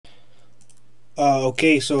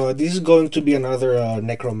Okay, so this is going to be another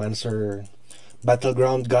Necromancer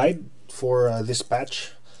Battleground guide for this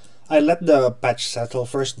patch. I let the patch settle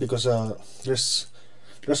first because there's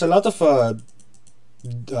a lot of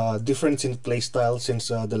difference in playstyle since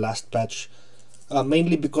the last patch,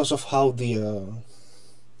 mainly because of how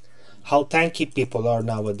tanky people are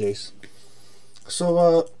nowadays.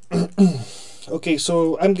 So okay,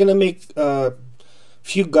 so I'm gonna make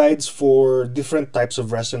few guides for different types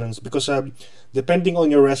of resonance because depending on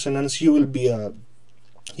your resonance, you will be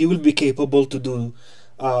capable to do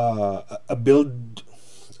a build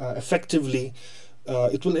effectively.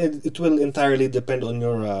 It will entirely depend on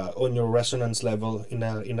your resonance level in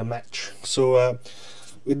a match. So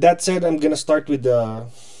with that said, I'm gonna start with the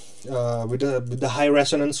high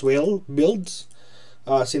resonance whale builds.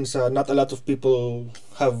 Since not a lot of people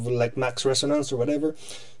have like max resonance or whatever,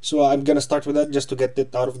 so I'm gonna start with that just to get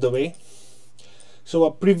it out of the way. So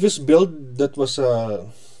a previous build that was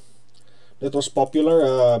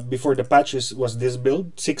popular before the patches was this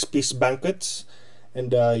build, 6-piece banquets,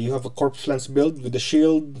 and you have a corpse lance build with the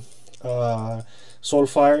shield,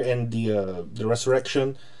 soulfire, and the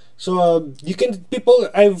resurrection. So you can people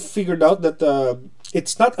I've figured out that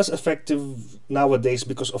it's not as effective nowadays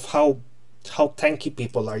because of how tanky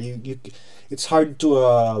people are. It's hard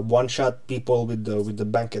to one shot people with the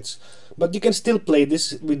banquets, but you can still play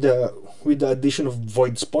this with the addition of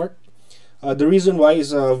Void Spark. The reason why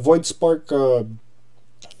is Void Spark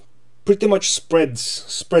pretty much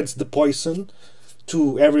spreads the poison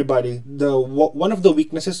to everybody. One of the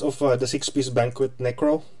weaknesses of the 6-piece banquet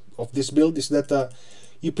necro of this build is that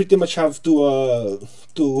you pretty much have to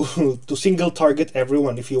single target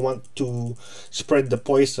everyone if you want to spread the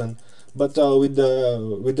poison. But with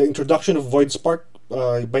the introduction of Void Spark,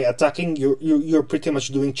 by attacking, you're pretty much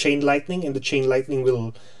doing chain lightning, and the chain lightning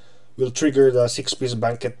will trigger the 6-piece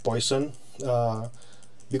banquet poison.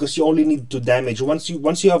 Because you only need to damage. Once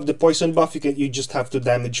you have the poison buff, you just have to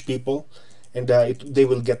damage people, and they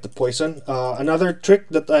will get the poison. Another trick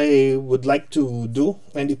that I would like to do,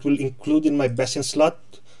 and it will include in my best in slot,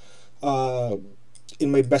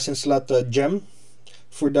 gem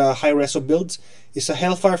for the high reso builds, is a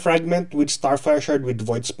Hellfire Fragment with Starfire Shard with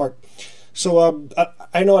Void Spark. So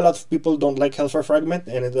I know a lot of people don't like Hellfire Fragment,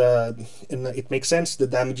 and it makes sense. The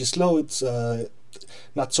damage is low. It's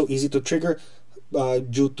not so easy to trigger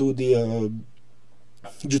due to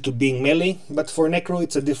being melee. But for Necro,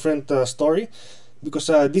 it's a different story, because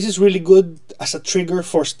this is really good as a trigger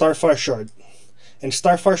for Starfire Shard. And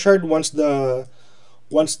Starfire Shard, once the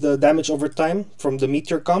damage over time from the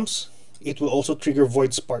meteor comes, it will also trigger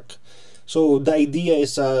Void Spark. So the idea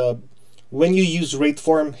is when you use Wraith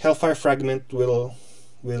form, Hellfire Fragment will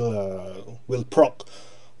proc.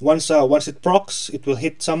 Once it procs, it will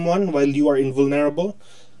hit someone while you are invulnerable,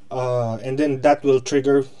 and then that will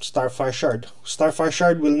trigger Starfire Shard. Starfire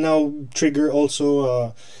Shard will now trigger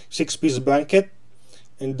also 6-piece banquet,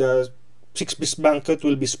 and the 6-piece banquet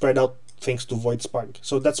will be spread out thanks to Void Spark.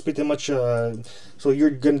 So that's pretty much so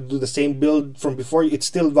you're gonna do the same build from before. It's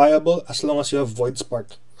still viable as long as you have Void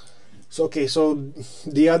Spark. So okay, so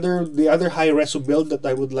the other high reso build that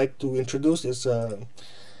I would like to introduce is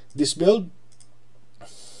this build.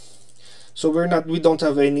 So we don't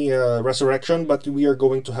have any resurrection, but we are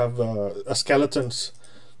going to have a skeletons,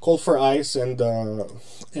 call for eyes, and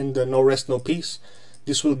no rest no peace.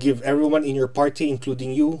 This will give everyone in your party,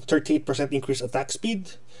 including you, 38% increased attack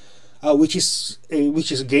speed, which is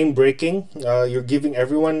game breaking. You're giving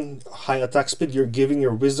everyone high attack speed. You're giving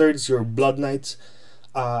your wizards, your blood knights,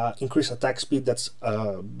 increased attack speed. That's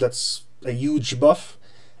a huge buff.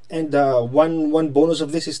 And one bonus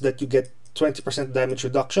of this is that you get 20% damage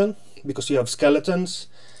reduction because you have skeletons,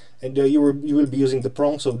 and you will be using the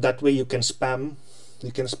prong, so that way you can spam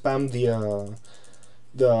the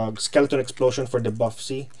skeleton explosion for the buff.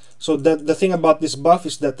 See, so the thing about this buff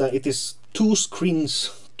is that it is two screens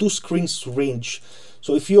range.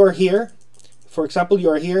 So if you are here, for example, you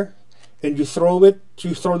are here and you throw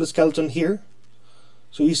the skeleton here,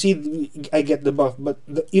 so you see I get the buff, but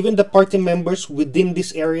even the party members within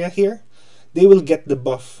this area here, they will get the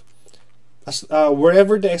buff. As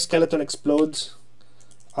wherever the skeleton explodes,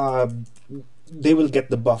 they will get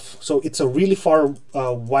the buff. So it's a really far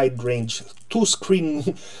wide range, two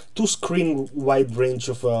screen wide range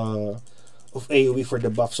of AoE for the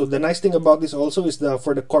buff. So the nice thing about this also is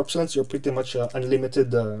for the corpse lance, you're pretty much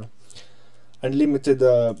unlimited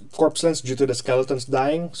corpse lance due to the skeletons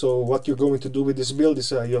dying. So what you're going to do with this build is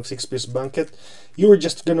you have 6-piece banquet. You are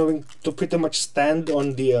just going to pretty much stand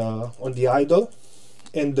on the idol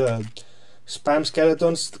and spam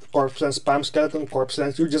skeletons, corpse lance, spam skeleton, corpse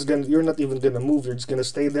lance. You're not even gonna move. You're just gonna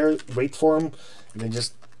stay there, wait for him, and then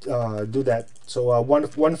just do that. So one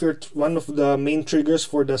of the main triggers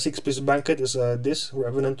for the 6-piece banquet is this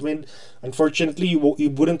Revenant Wind. Unfortunately, you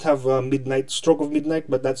wouldn't have midnight stroke of midnight,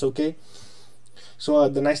 but that's okay. So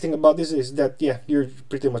the nice thing about this is that, yeah, you're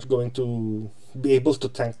pretty much going to be able to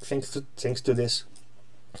tank thanks to this.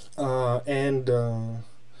 And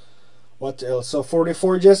what else? So for the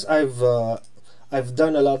forges, I've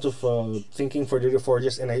done a lot of thinking for the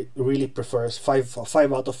forges, and I really prefer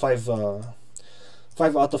 5 out of 5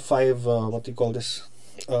 what do you call this,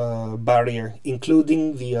 barrier,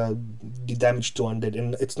 including the damage 200,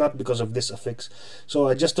 and it's not because of this affix.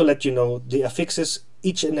 So just to let you know, the affixes,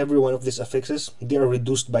 each and every one of these affixes, they are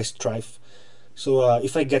reduced by strife. So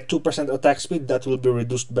if I get 2% attack speed, that will be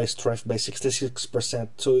reduced by strife by 66%.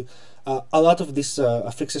 So a lot of these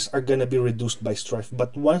affixes are gonna be reduced by strife,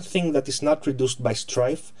 but one thing that is not reduced by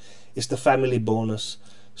strife is the family bonus.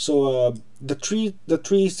 So the tree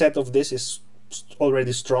set of this is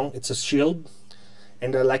already strong. It's a shield,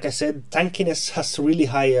 and like I said, tankiness has really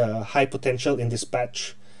high potential in this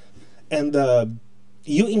patch. And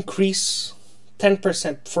you increase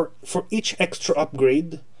 10% for each extra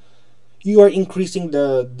upgrade. You are increasing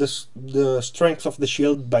the strength of the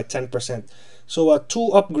shield by 10%. So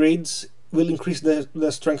 2 upgrades will increase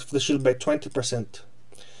the strength of the shield by 20%,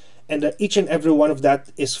 and each and every one of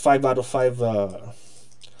that is 5 out of 5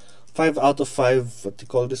 what do you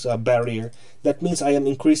call this, barrier. That means I am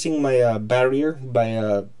increasing my barrier by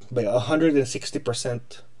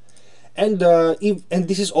 160%. And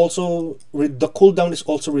this is also the cooldown is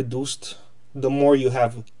also reduced the more you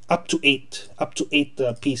have, up to 8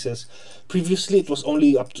 pieces. Previously it was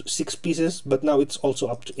only up to 6 pieces, but now it's also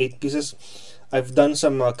up to 8 pieces. I've done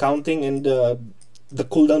some counting, and the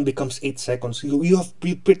cooldown becomes 8 seconds. You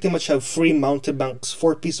pretty much have free mountebanks,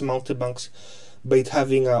 4-piece mountebanks, by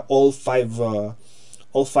having all five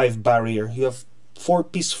barrier. You have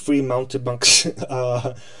 4-piece free mountebanks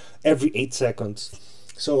every 8 seconds.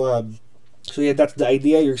 So yeah, that's the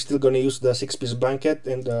idea. You're still gonna use the 6-piece blanket,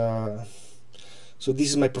 and so this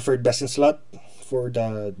is my preferred best in slot for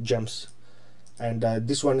the gems. And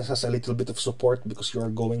this one has a little bit of support because you're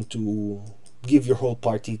going to give your whole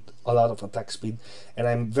party a lot of attack speed, and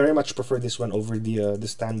I very much prefer this one over the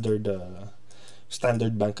standard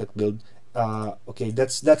banquet build. Okay,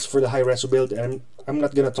 that's for the high reso build, and I'm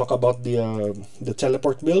not gonna talk about the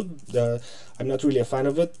teleport build. I'm not really a fan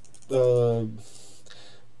of it,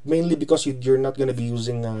 mainly because you're not gonna be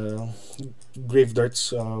using grave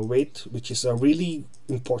dirt's weight, which is really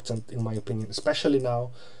important in my opinion, especially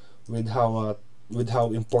now with how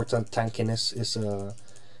important tankiness is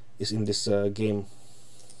in this game.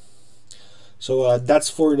 So that's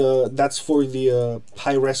for the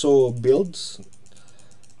high reso builds.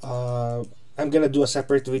 I'm gonna do a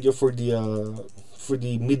separate video for the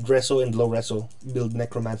mid reso and low reso build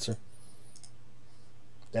necromancer.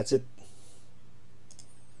 That's it.